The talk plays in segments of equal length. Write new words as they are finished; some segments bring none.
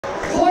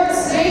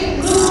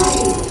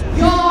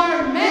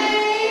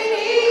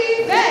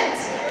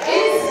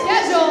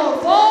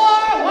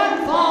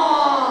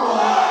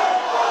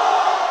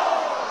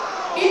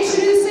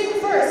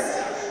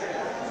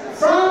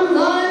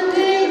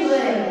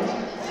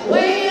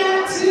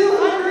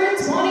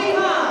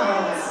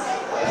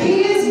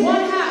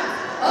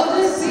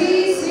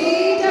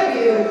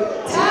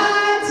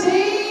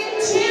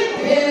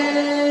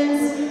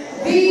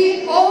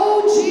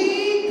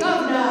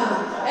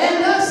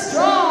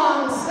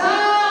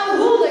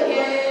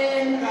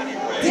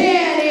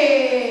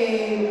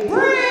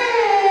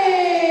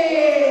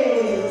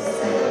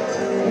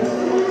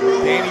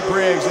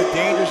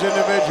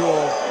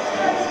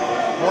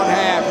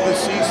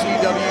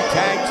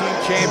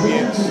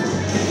champions.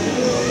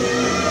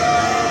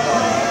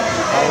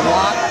 A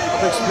lot of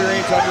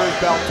experience under his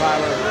belt,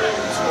 Tyler.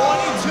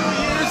 22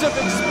 years of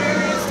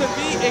experience to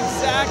be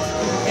exact,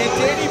 and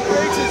Danny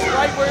Briggs is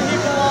right where he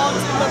belongs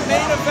in the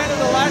main event of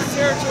the last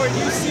territory.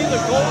 You see the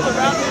gold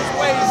around his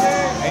waist.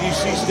 And you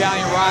see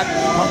Stallion Rogers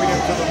coming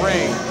into the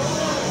ring.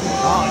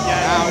 Oh, yeah.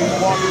 Now he's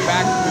walking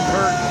back to the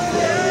curtain.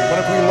 But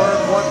if we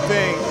learned one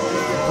thing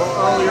from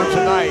earlier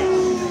tonight,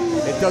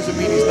 it doesn't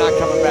mean he's not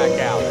coming back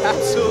out.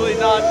 Absolutely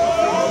not.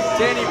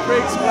 Danny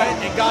Briggs went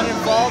and got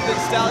involved in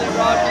Stallion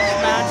Rogers'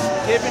 match,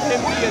 giving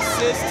him the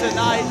assist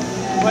tonight.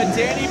 But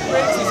Danny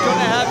Briggs is going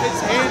to have his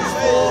hands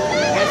full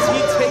as he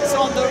takes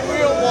on the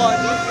real one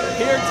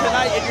here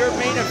tonight in your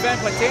main event.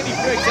 But Danny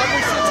Briggs, ever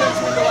since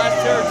entering the last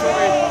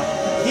territory,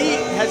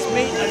 he has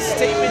made a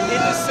statement in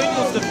the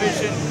singles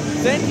division.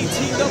 Then he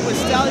teamed up with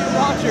Stallion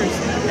Rogers,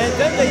 and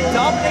then they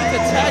dominate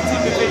the tag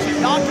team division,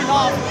 knocking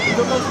off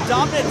the most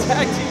dominant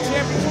tag team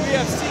champions we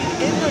have seen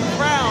in the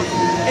crown.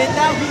 And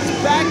now he's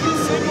back in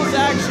singles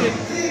action.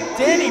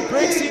 Danny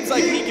Briggs seems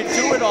like he can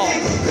do it all.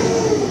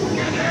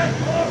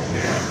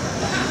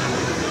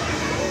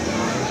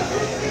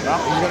 Well,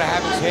 he's going to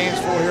have his hands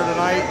full here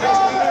tonight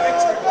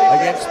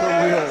against the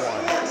real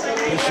one.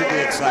 This should be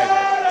exciting.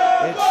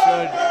 It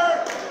should.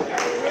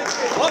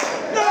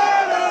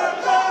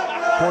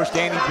 Of course,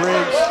 Danny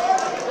Briggs,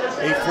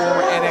 a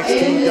former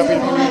NXT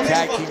WWE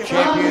Tag Team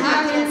Champion.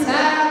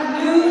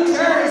 New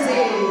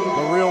Jersey.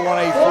 The real one,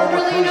 a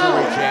former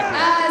Cruiserweight Champion.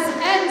 As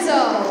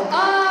Enzo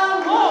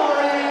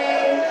Amore,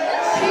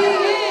 he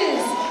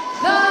is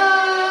the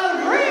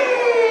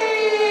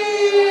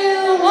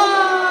real one.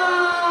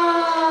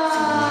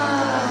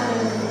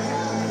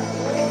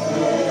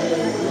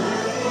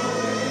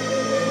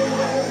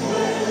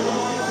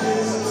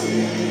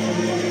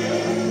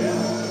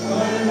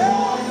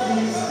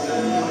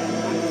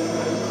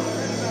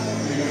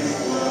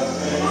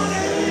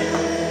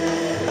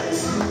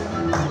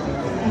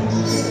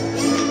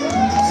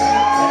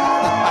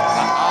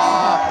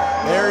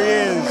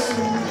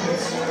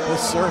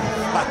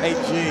 Certified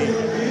G.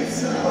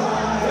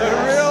 The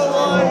real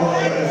one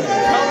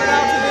coming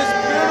out to this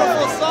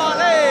beautiful song.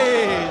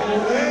 Hey!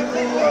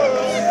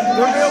 The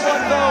real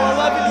one, though,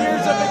 11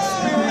 years of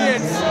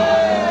experience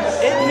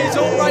in his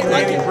own right.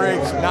 Danny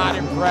Briggs not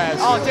impressed.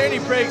 Oh, Danny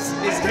Briggs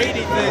is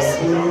hating this.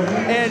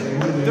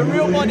 And the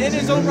real one in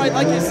his own right,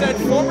 like I said,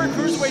 former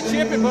Cruiserweight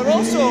champion, but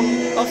also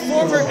a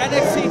former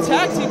NXT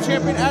Tag Team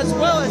champion as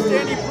well as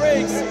Danny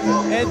Briggs.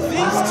 And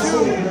these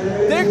two,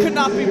 there could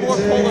not be more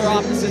polar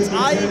opposites.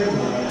 I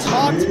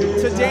talked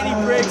to Danny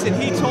Briggs and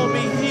he told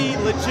me he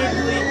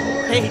legitimately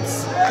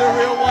hates the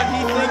real one.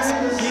 He thinks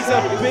he's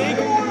a big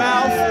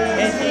mouth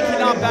and he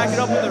cannot back it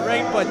up in the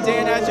ring. But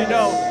Dan, as you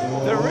know,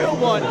 the real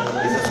one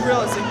is as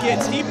real as it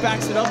gets. He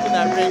backs it up in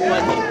that ring,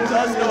 but he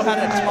does know how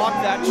to talk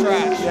that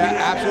trash. Yeah,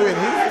 absolutely.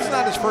 And it's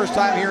not his first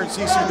time here in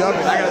CCW.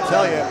 And I got to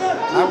tell you,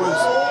 I was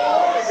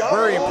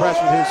very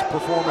impressed with his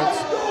performance.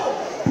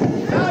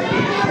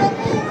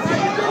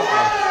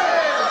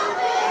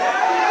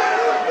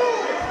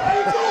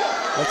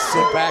 Let's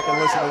sit back and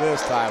listen to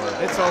this, Tyler.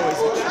 It's always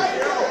a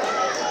treat.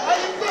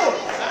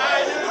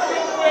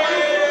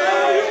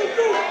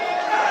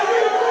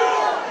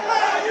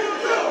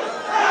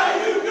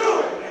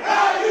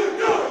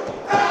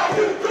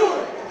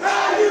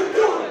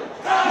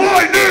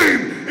 My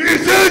name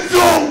is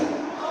Enzo,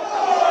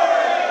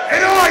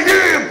 and I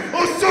am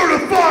a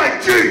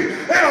certified G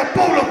and a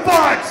bona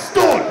fide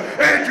stud,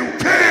 and you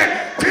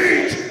can't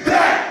teach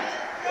that.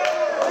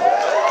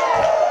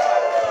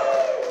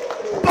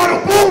 Bada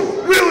boom,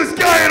 realest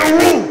guy in the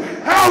room.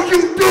 How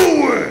you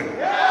doing?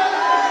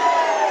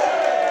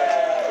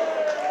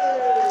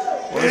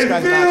 Well, It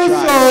feels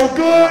so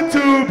good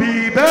to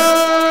be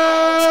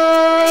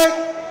back.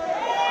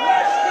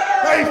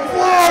 Hey,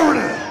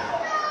 Florida.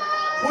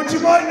 What you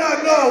might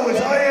not know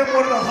is I am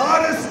one of the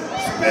hottest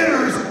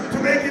spinners to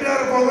make it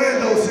out of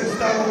Orlando since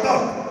Donald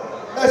Duck.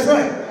 That's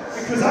right,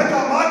 because I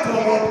got my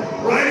toe up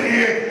right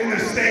here in the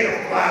state of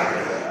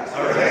Florida.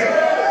 All right?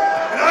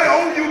 And I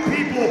owe you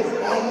people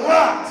a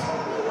lot.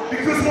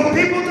 Because what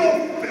people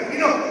don't,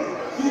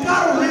 you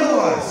gotta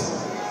realize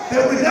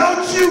that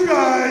without you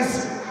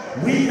guys,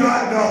 we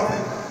got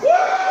nothing.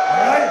 All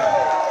right?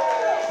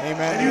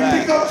 Amen. And you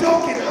think I'm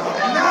joking?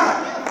 I'm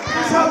not.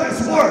 Here's how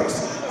this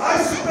works.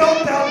 I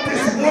spelled out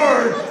this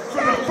word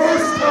for the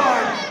first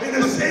time in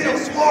the state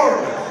of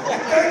Florida. And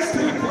thanks to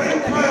the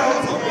great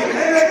crowds in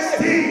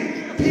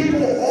NXT,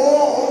 people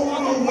all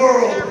over the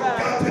world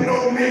got to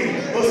know me,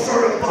 a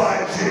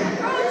certified G.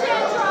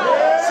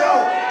 So,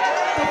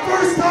 the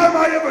first time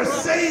I ever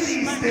say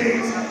these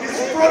things is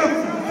in front of a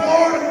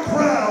Florida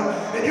crowd,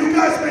 and you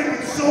guys make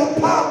it so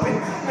popping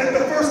that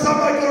the first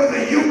time I go to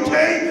the UK,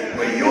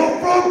 where you're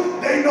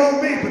from, they know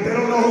me, but they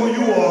don't know who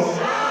you are.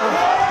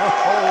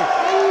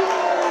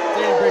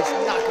 Danny Briggs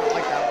not gonna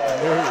like that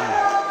one.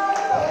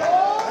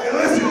 Hey,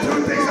 listen, two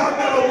things I've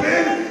never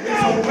been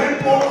is a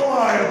wimp or a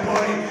liar,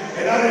 buddy,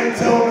 and I didn't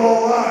tell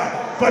no lie.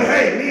 But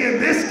hey, me and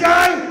this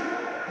guy,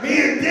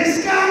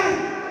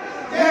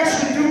 they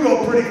actually do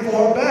go pretty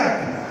far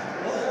back.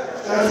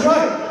 That's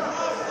right.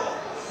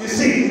 You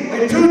see,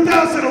 in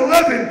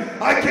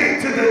 2011, I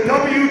came to the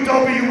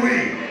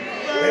WWE.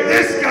 And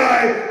this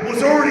guy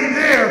was already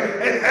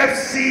there at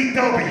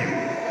FCW.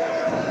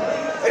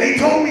 And he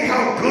told me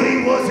how good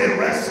he was at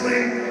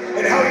wrestling,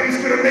 and how he was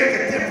going to make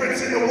a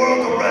difference in the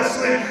world of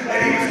wrestling,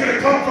 and he was going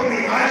to come from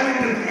the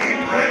island of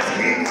Briggs,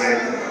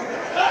 England,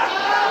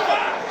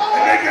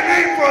 and make a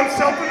name for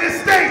himself in the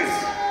States.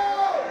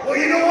 Well,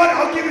 you know what?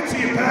 I'll give it to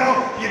you,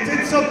 pal. You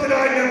did something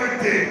I never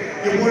did.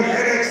 You won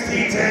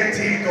NXT Tag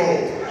Team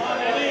Gold.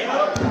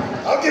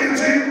 I'll give it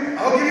to you.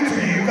 I'll give it to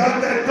you. You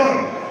got that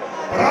done.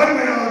 But I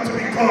went on to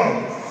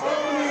become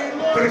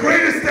the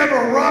greatest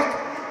ever rock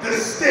the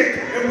stick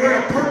and wear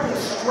a purple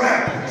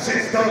strap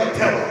since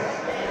Donatello.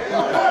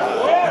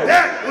 And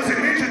that was a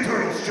Ninja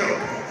Turtles joke.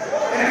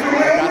 And if you're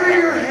way over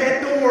your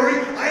head, don't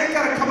worry. I ain't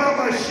gotta come out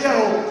my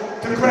shell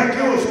to crack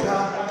yours,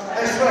 pal.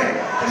 That's right.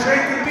 Because there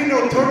ain't gonna be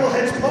no turtle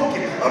heads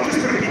poking. I'm just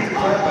gonna beat the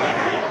crap out of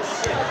you.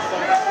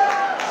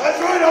 That's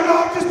right.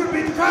 I'm just gonna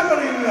beat the crap out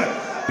of you tonight.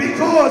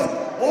 Because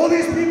all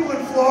these people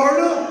in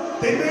Florida,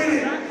 they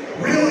made it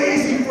real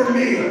easy for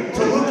me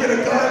to look at a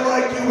guy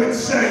like you and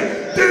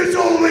say, there's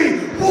only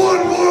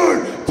one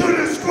word to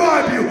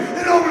describe you,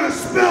 and I'm gonna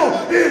spell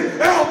it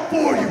out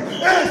for you.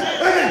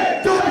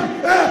 S-A-W-F-T.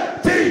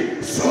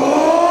 So,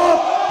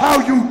 how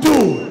you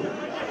doing?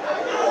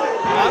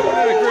 I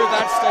wouldn't agree with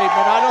that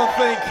statement. I don't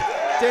think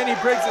Danny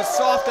Briggs is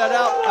soft at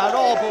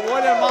all, but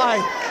what am I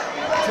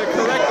to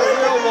correct the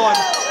real one?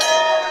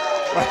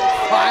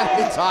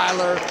 Finally,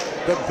 Tyler,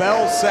 the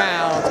bell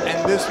sounds,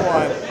 and this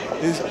one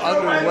is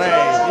underway.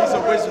 He's a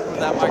wizard with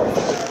that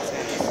microphone.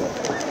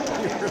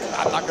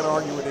 I'm not going to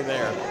argue with you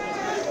there.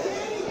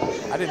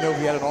 I didn't know if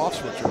he had an off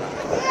switch or not.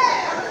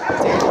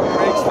 Danny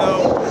Briggs,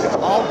 though,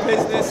 all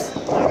business,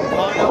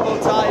 long elbow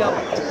tie up.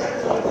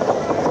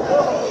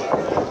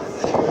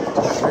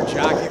 They're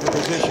jockeying for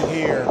position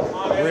here.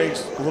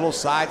 Briggs, a little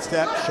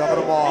sidestep,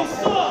 shoving him off.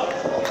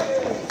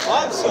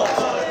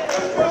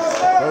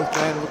 Both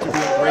men look to be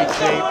in great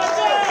shape.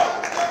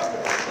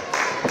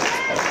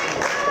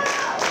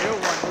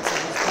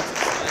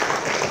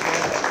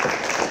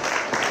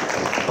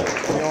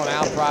 Feeling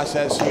out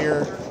process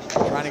here.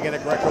 Trying to get a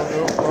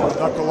Greco-Roman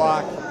knuckle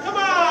lock.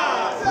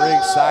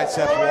 Briggs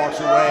sidesteps, walks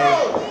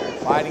away.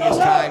 Biding his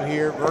time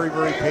here. Very,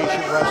 very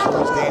patient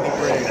wrestler is Danny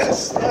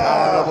Briggs.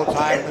 Power double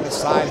tie him in the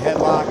side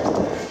headlock.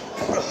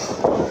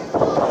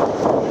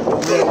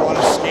 The real one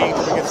escapes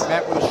but gets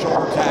met with a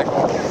shoulder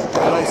tackle.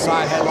 A nice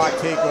side headlock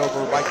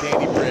takeover by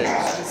Danny Briggs.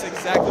 That's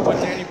exactly what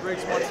Danny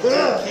Briggs wants to do.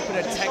 Keep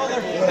it a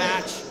technical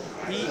match.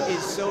 He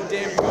is so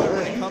damn good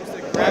when it comes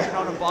to grabbing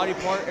on a body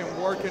part and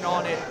working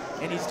on it,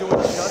 and he's doing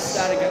just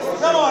that against the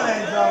Come on,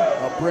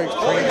 Enzo. Briggs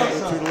trained under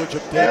the tutelage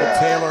of David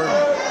Taylor,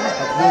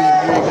 of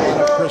William Regal,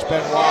 and of Chris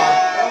Benoit,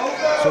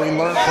 so he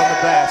learned from the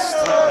best.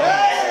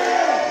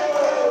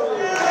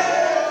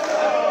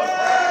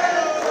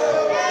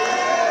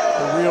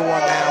 The real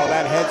one now,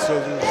 that head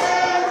scissors.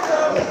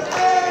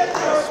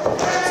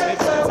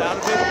 Gets out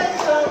of it.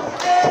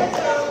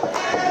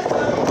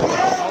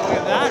 Oh, look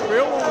at that.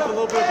 Real one with a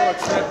little bit of a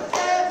trip.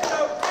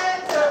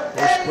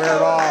 They're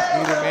squared off,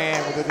 neither man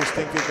with a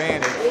distinct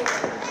advantage.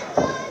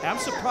 I'm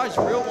surprised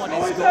Real One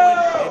is going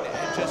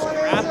and just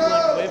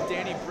grappling with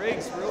Danny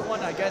Briggs. Real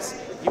One, I guess,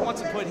 he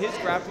wants to put his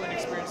grappling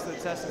experience to the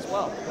test as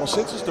well. Well,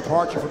 since his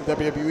departure from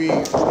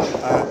WWE,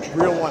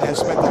 Real One has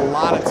spent a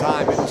lot of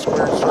time in the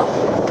squared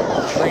circle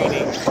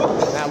training.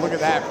 Now look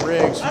at that,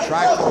 Briggs. He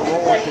tried for a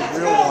roll with the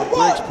Real One.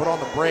 Briggs put on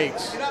the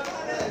brakes.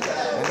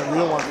 And the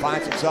Real One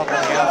finds himself on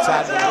the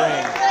outside of the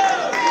ring.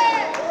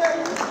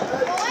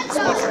 It's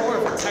much more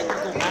of a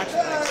technical match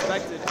than I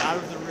expected out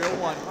of the Real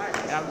One.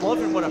 And I'm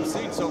loving what I'm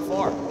seeing so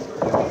far.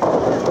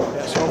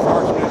 Yeah, so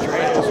far it's been a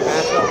tremendous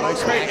matchup.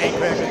 Nice ankle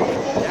pivot.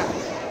 Yeah.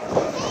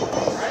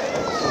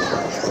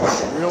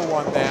 Real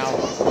One now.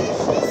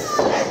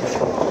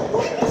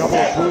 A couple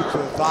of boots to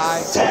the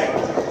thigh.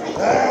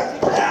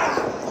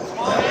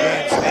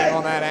 Again, staying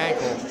on that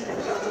ankle.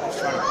 Just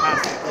trying to pass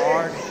the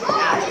guard.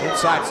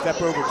 Inside step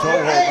over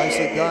toe hold.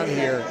 Nicely done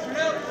here.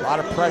 A lot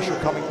of pressure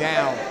coming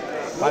down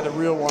by the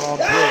Real One on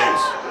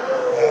Briggs.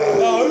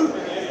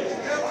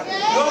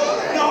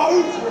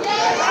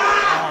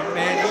 Oh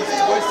man, he's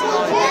twisted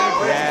on Danny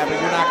Briggs. Yeah, but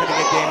you're not going to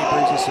get Danny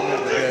Briggs to submit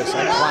with this. I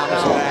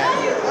promise you that.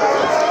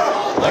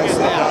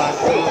 Nicely done.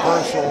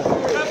 Reversal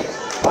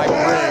by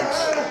Briggs.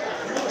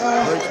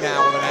 Briggs now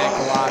with an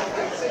ankle lock.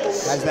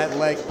 Has that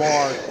leg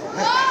barred.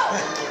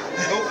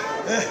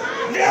 The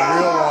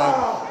Real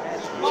One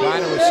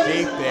trying to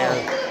escape there,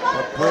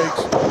 but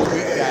Briggs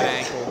tweaked that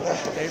ankle.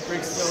 Danny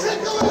Briggs still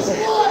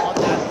on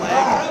that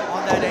leg,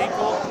 on that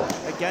ankle.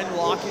 Again,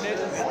 locking it.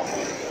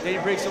 Danny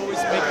Briggs always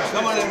making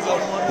sure to go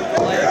one with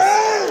the legs.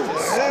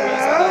 Just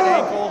squeeze on that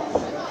ankle.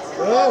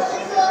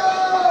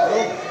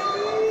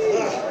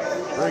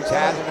 Briggs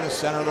has him in the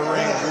center of the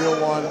ring. Real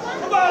One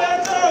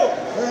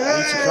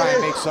needs to try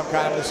and make some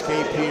kind of an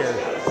escape here.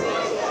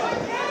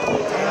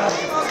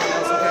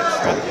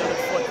 Trap the other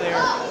foot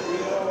there.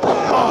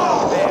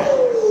 Oh, man.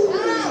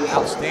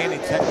 Outstanding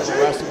technical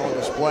wrestling on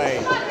display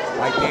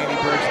like Danny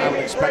Briggs, and I would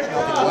expect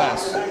nothing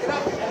less.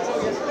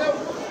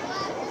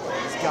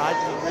 He's got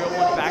the Real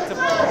One backed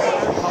up in the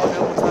corner, power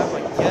elbow time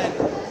again.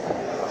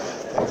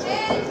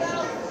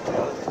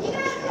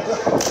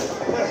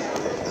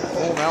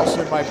 Full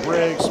Nelson by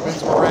Briggs,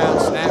 spins him around,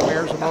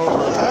 snapmares him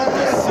over.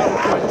 So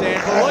good,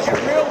 Dan. But look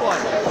at Real One.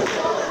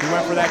 He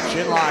went for that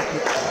chin lock,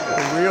 but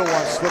the Real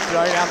One slipped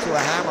right out to a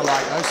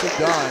hammerlock. Nicely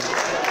done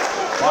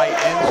by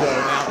Enzo.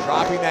 Now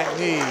dropping that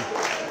knee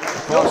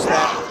across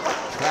that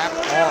trapped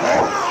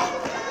arm.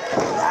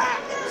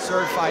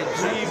 Certified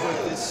G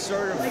with this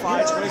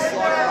certified wrist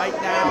lock right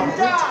now.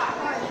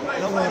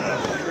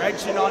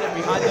 Wrenching on it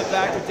behind the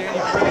back of Danny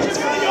Briggs.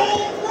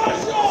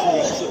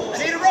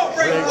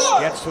 Briggs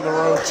gets to the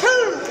rope.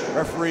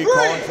 Referee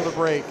calling for the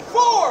break.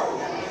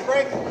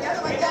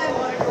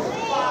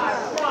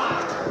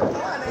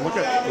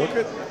 Look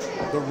at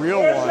the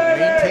Real One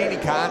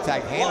maintaining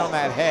contact, hand on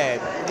that head.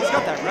 He's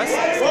got that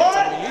wrestling stance. I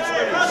mean, he's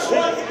ready to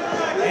shoot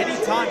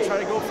anytime, try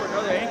to go for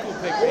another ankle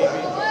pick,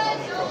 maybe.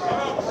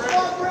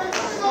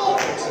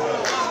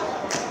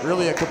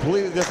 Really a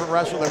completely different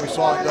wrestler than we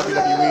saw in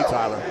WWE,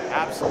 Tyler.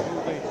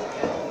 Absolutely.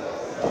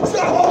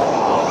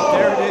 Oh,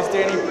 there it is,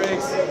 Danny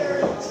Briggs.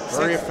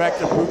 Very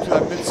effective boot to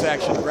that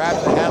midsection.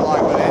 Grabs the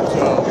headlock, but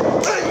Enzo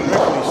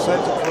quickly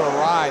sends him for a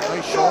ride.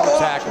 Nice shoulder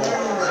tackle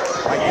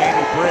by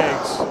Danny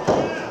Briggs.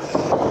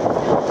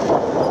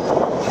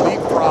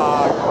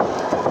 Leapfrog.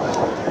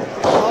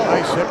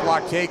 Nice hip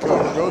lock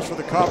takeover. Goes for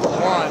the cover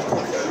one.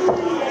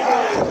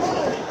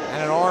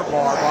 And an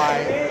armbar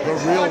by the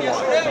Real One.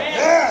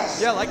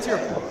 Yeah, like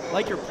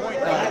your point,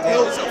 Dan,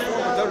 this is a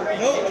former WWE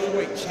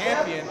heavyweight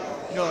champion,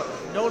 you know,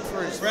 known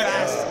for his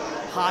fast,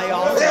 high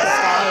offense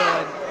style,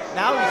 and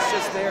now he's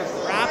just there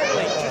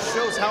grappling. Just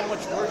shows how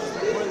much work he's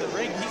been putting in the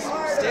ring. He's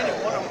standing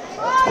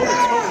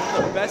toe-to-toe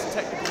with the best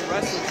technical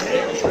wrestlers in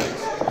Danny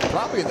Briggs.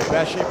 Probably in the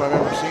best shape I've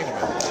ever seen him in.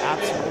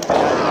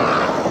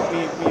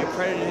 Absolutely. We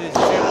accredited his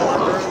gym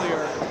work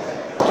earlier,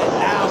 and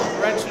now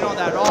wrenching on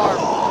that arm.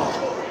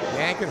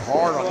 Yanking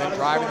hard on them,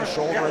 driving the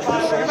shoulder into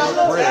the shoulder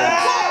of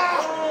Briggs.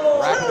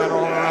 Wrapping that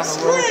arm around the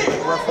rope, and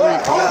the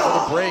referee calling for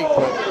the break,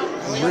 but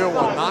the Real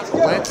One not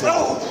relenting.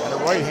 And a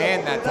right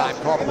hand that time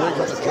caught Briggs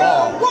on the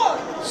jaw.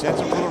 Sends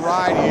him for the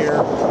ride here.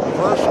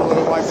 Reversal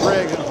by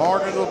Briggs, and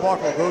hard into the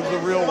buckle goes the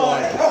Real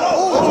One.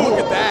 Oh, look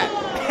at that.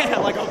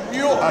 Man, like a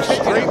mule. A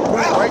straight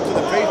boot right to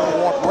the face, and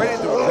walk right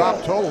into a drop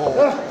toe hold.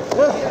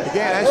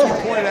 Again, as you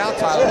pointed out,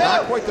 Tyler,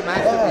 not quite the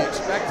match that we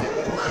expected.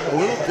 A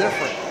little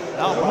different.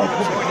 No,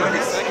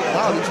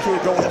 these two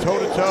are going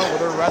toe-to-toe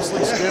with their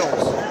wrestling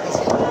skills.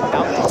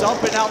 Now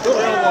dumping out the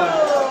Real One.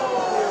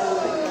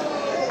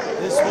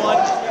 This one,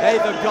 hey,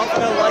 the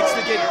governor likes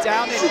to get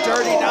down and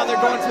dirty. Now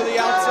they're going to the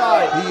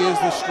outside. He is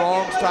the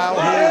strong style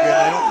hooligan.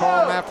 They don't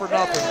call him that for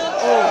nothing.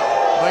 Oh,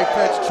 knife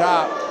edge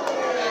chop.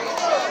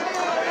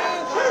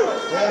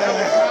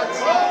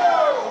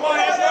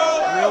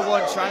 Real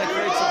One trying to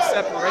create some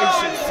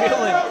separation,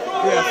 feeling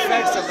the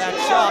effects of that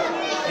chop.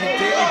 And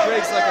Danny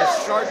Briggs like a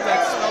shark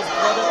that smells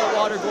blood in the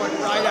water going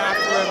right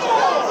after him.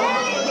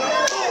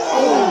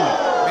 Oh,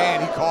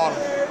 man, he caught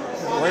him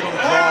right on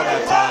the jaw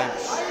that time.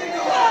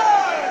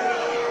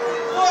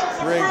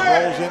 Briggs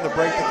rolls in to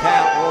break the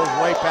count, rolls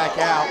right back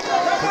out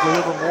to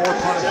deliver more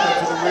punishment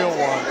to the Real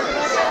One.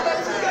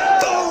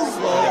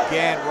 And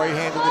again, right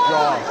hand to the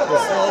jaw.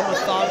 Slow,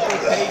 methodical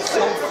pace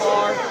so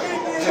far.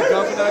 The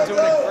governor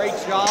doing a great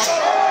job.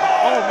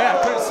 Oh man,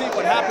 I couldn't see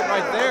what happened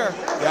right there.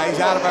 Yeah, he's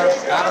out of our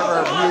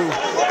view.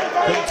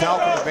 Couldn't tell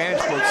from the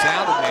vantage point.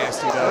 Sounded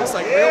nasty though. Looks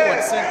like Real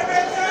One sent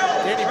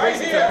Danny Briggs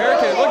into a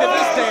barricade. Look at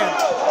this, Dan.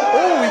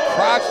 Oh, he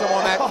crotched him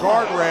on that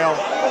guardrail.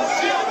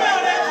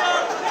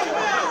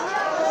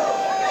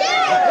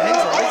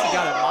 Enzo, what's he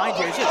got in mind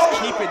here? He's just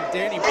keeping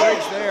Danny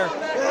Briggs there.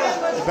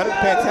 You better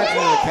pay attention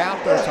to the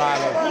count though,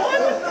 Tyler.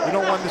 You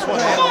don't want this one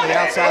to end on the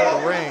outside of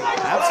the ring.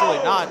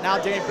 Absolutely not.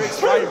 Now Danny Briggs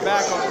fighting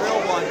back on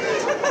Real One.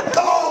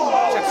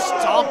 Just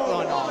stomped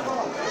on him.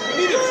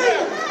 We need a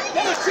chair.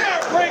 Another chair,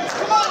 Briggs.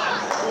 Come on.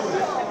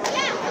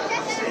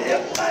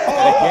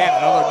 And again,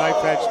 another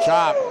knife edge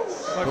chop.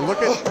 But look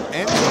at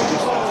Enzo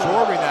just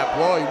absorbing that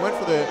blow. He went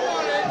for the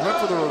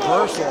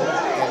reversal and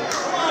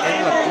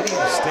ended up hitting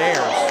the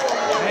stairs.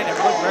 Man, and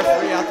one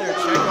referee out there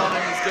checking on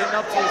him. He's getting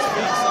up to his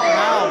feet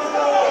somehow.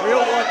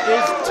 Real One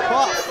is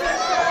tough.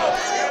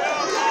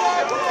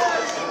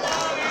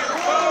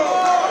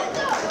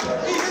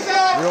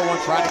 Real One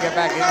trying to get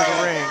back into the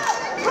ring.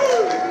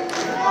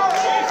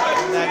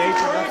 And that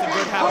apron, nothing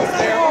good happens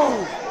there.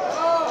 Ooh.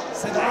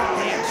 Send that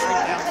hand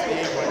straight down to the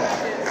apron.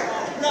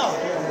 No.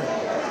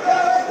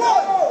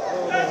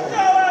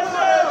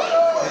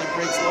 Danny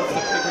Briggs loves to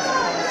pick his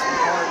opponents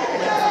apart.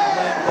 Limb from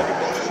limb,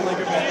 ligament from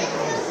ligament.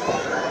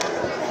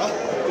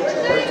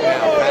 Briggs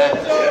now back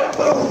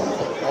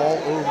all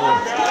over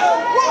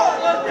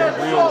the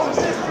Real One.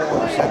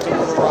 Sent him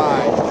for the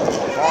ride.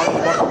 Hard to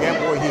the buckle again,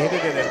 boy. He hit it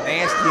at a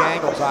nasty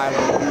angle, Tyler.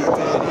 He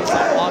did. He's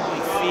on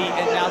wobbly feet,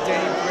 and now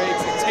Danny Briggs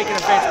is taking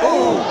advantage.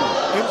 Ooh!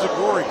 Enzo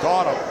Amore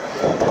caught him.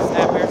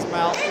 Snap bears him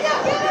out.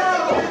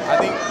 I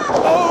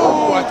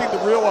think the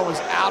Real One was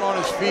out on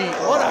his feet.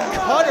 What a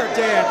cutter,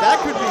 Dan. That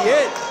could be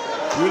it.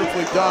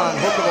 Beautifully done.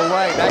 Hook of the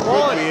leg. That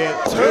could be it.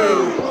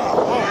 2.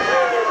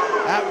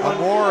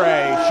 Amore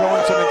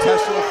showing some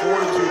intestinal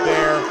fortitude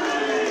there.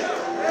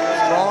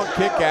 Strong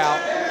kick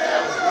out.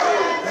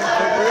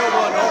 The Real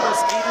One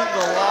almost eating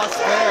the loss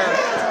there.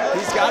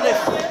 He's got to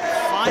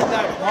find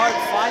that heart,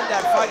 find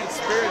that fighting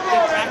spirit,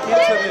 get back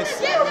into this.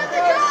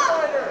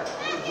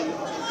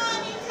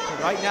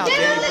 Right now,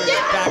 Danny Briggs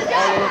back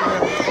all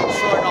over him,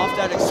 showing off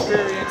that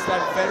experience,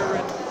 that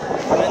veteran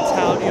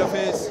mentality of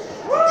his.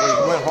 He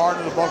went hard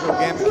in the buckle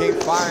again, came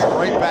firing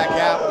right back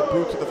out with the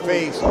boot to the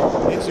face.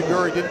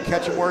 Inseguri didn't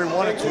catch him where he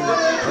wanted to.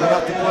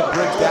 Enough to put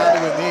Briggs down to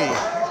a knee.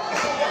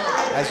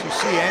 As you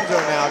see Enzo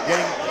now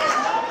getting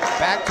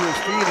back to his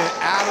feet and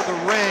out of the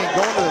ring,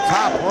 going to the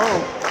top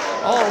rope.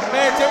 Oh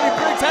man, Danny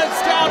Briggs had it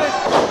scouted.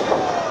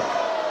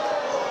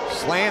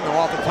 Slammed him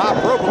off the top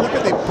rope, but look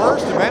at the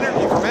burst of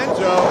energy from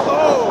Enzo.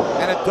 Oh.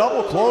 And a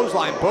double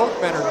clothesline. Both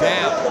men are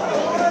down.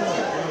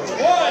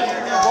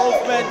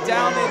 Both men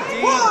down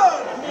indeed.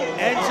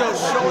 Enzo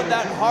showing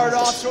that hard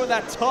off, showing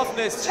that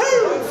toughness,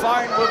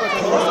 firing with a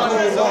clothesline of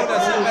his own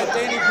as he met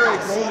Danny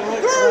Briggs.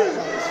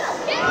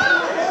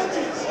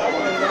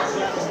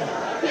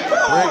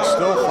 Briggs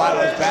still flat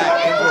on his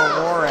back. Enzo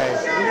Amore,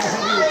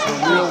 the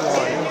Real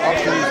One, up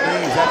to his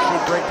knees. That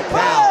should break the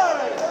count.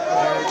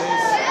 There it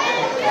is.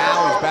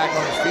 Now he's back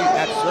on his feet.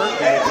 That certainly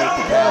will break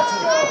the count.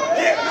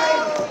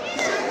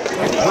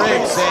 And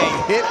Briggs saying,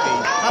 "Hit me."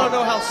 I don't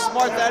know how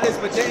smart that is,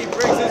 but Danny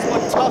Briggs is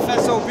one tough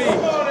SOB.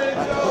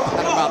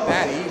 How about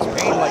that? He eats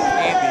pain like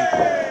candy.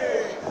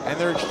 And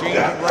they're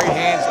exchanging right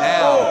hands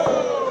now.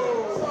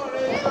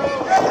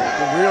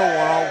 The Real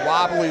One on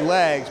wobbly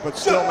legs, but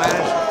still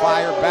managed to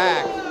fire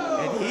back.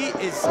 And he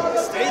is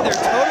staying there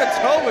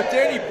toe-to-toe with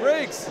Danny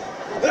Briggs.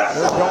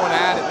 They're going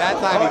at it. That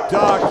time he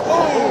ducked.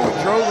 Oh,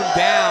 drove him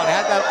down.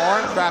 Had that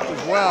arm trapped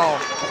as well.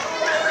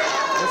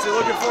 What's he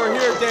looking for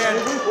here, Dan?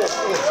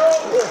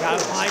 Got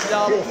him lined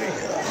up.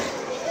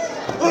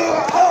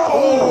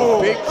 Oh,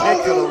 big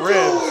kick to the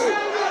ribs.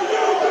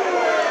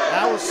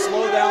 That will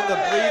slow down the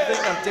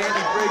breathing of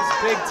Danny Briggs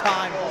big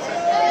time.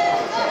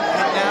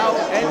 And now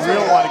The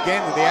Real One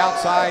again to the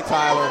outside,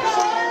 Tyler.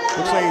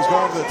 Looks like he's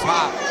going to the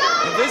top.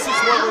 And this is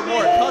what we're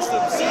more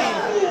accustomed to seeing.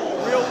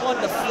 Real One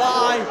to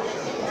fly.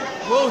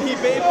 Will he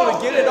be able to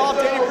get it off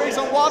Danny Briggs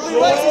on wobbly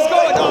legs? He's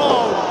going,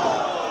 oh!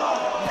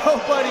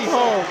 Nobody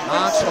home.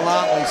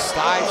 Nonchalantly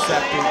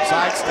sidestepping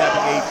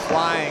a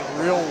flying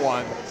Real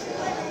One.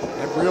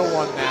 And Real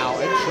One now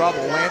in trouble,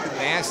 landed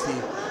nasty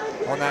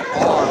on that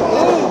arm.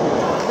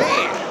 Oh,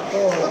 man!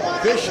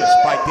 Vicious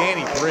by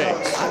Danny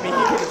Briggs. I mean,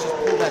 he could have just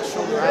pulled that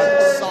shoulder out of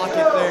the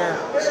socket there,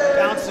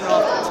 bouncing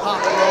off the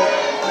top rope.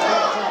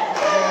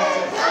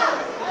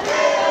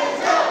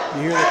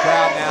 You hear the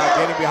crowd now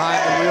getting behind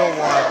the Real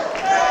One,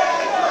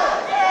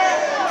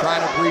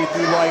 trying to breathe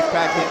new life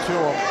back into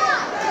him.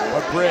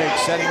 But Briggs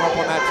setting up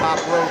on that top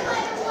rope.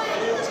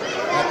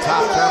 That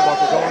top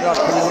turnbuckle going up.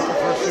 Could be looking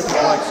for a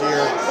superplex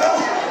here.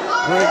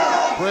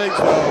 Briggs,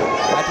 though,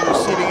 after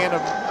receiving end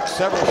of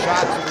several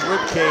shots in the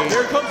ribcage.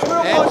 Here comes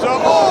Real One.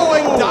 Enzo, oh,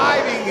 a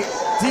diving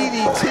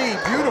DDT.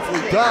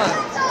 Beautifully done.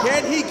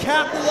 Can he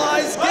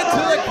capitalize? Get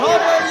to the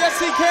cover. Yes,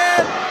 he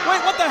can. Wait,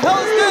 what the hell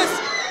is this?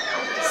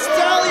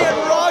 Stallion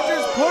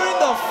Rogers putting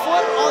the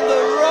foot on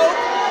the rope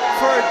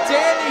for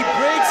Danny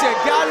Briggs. You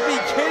gotta be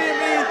kidding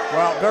me.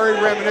 Well, very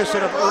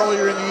reminiscent of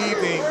earlier in the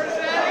evening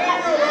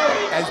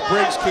as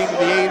Briggs came to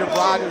the aid of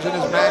Rogers in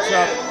his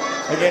matchup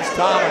against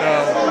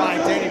Domino. Right,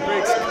 Danny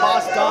Briggs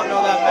cost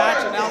Domino that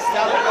match, and now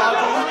Stallion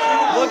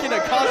Rogers looking to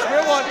cost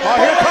Real One. Oh,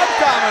 here comes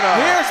Domino.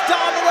 Here's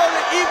Domino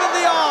to even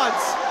the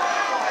odds.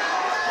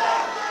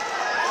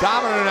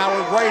 Domino now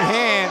with right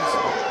hands.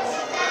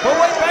 But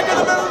wait, back in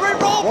the middle of the ring,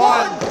 roll.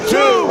 1, 2.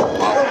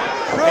 Oh,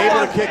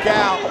 able to kick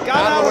out.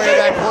 Got out of the way of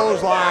that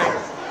clothesline.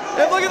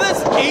 And look at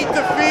this. Eat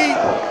the feet.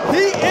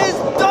 He is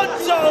done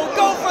so.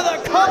 Go for the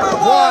cover.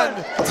 1,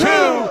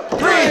 2,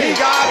 3. He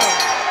got him.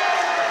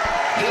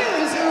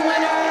 Here's your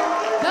winner,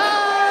 the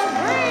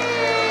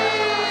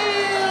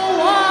Real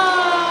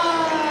One.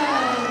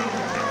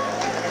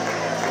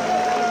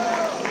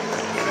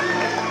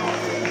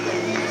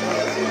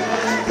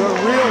 The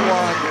Real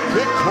One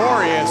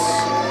victorious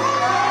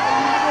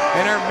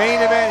in our main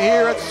event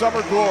here at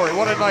Summer Glory.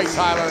 What a night,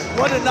 Tyler.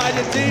 What a night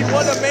indeed.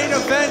 What a main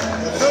event.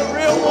 The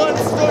Real One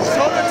stood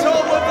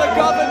toe-to-toe with the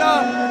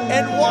Governor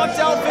and walked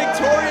out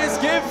victorious.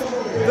 Give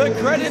the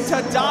credit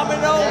to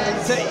Domino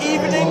to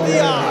evening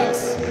the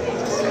odds.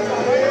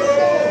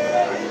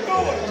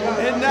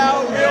 And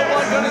now Real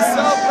One going to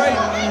celebrate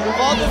with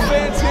all the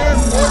fans here in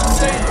Fort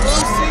St.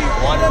 Lucie.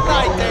 What a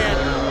night, Dan.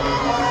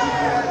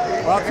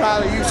 Well,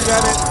 Tyler, you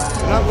said it.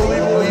 An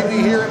unbelievable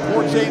evening here at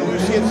Fort St.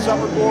 Lucie at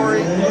Summer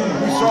Glory.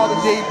 We saw the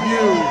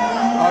debut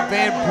of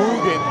Van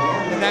Bruggen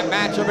in that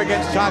matchup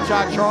against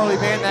Cha-Cha Charlie.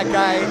 Man, that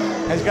guy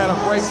has got a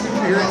bright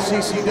future here at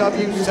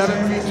CCW,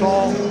 7 feet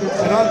tall.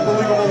 An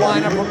unbelievable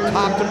lineup from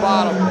top to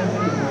bottom.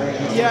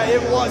 Yeah,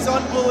 it was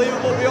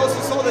unbelievable. We also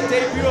saw the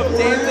debut of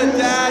Dan the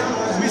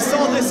Dad. We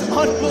saw this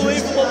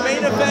unbelievable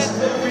main event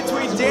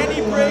between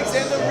Danny Briggs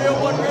and the Real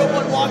One. Real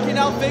One walking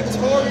out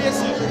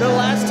victorious. The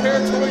last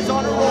territory's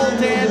on a roll,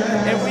 Dan,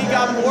 and we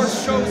got more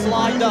shows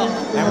lined up.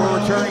 And we're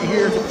returning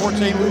here to Port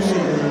St. Lucie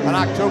on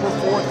October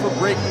 4th for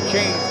Breaking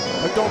Chains.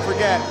 But don't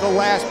forget, the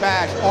last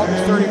bash,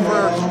 August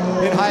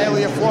 31st in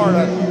Hialeah,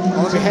 Florida.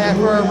 On behalf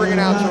of our ring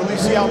announcer,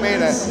 Alicia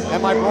Almeida,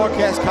 and my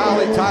broadcast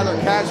colleague, Tyler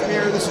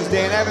Casimir, this is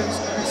Dan Evans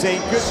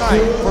saying good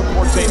night from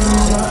Port St.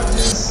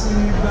 Lucie.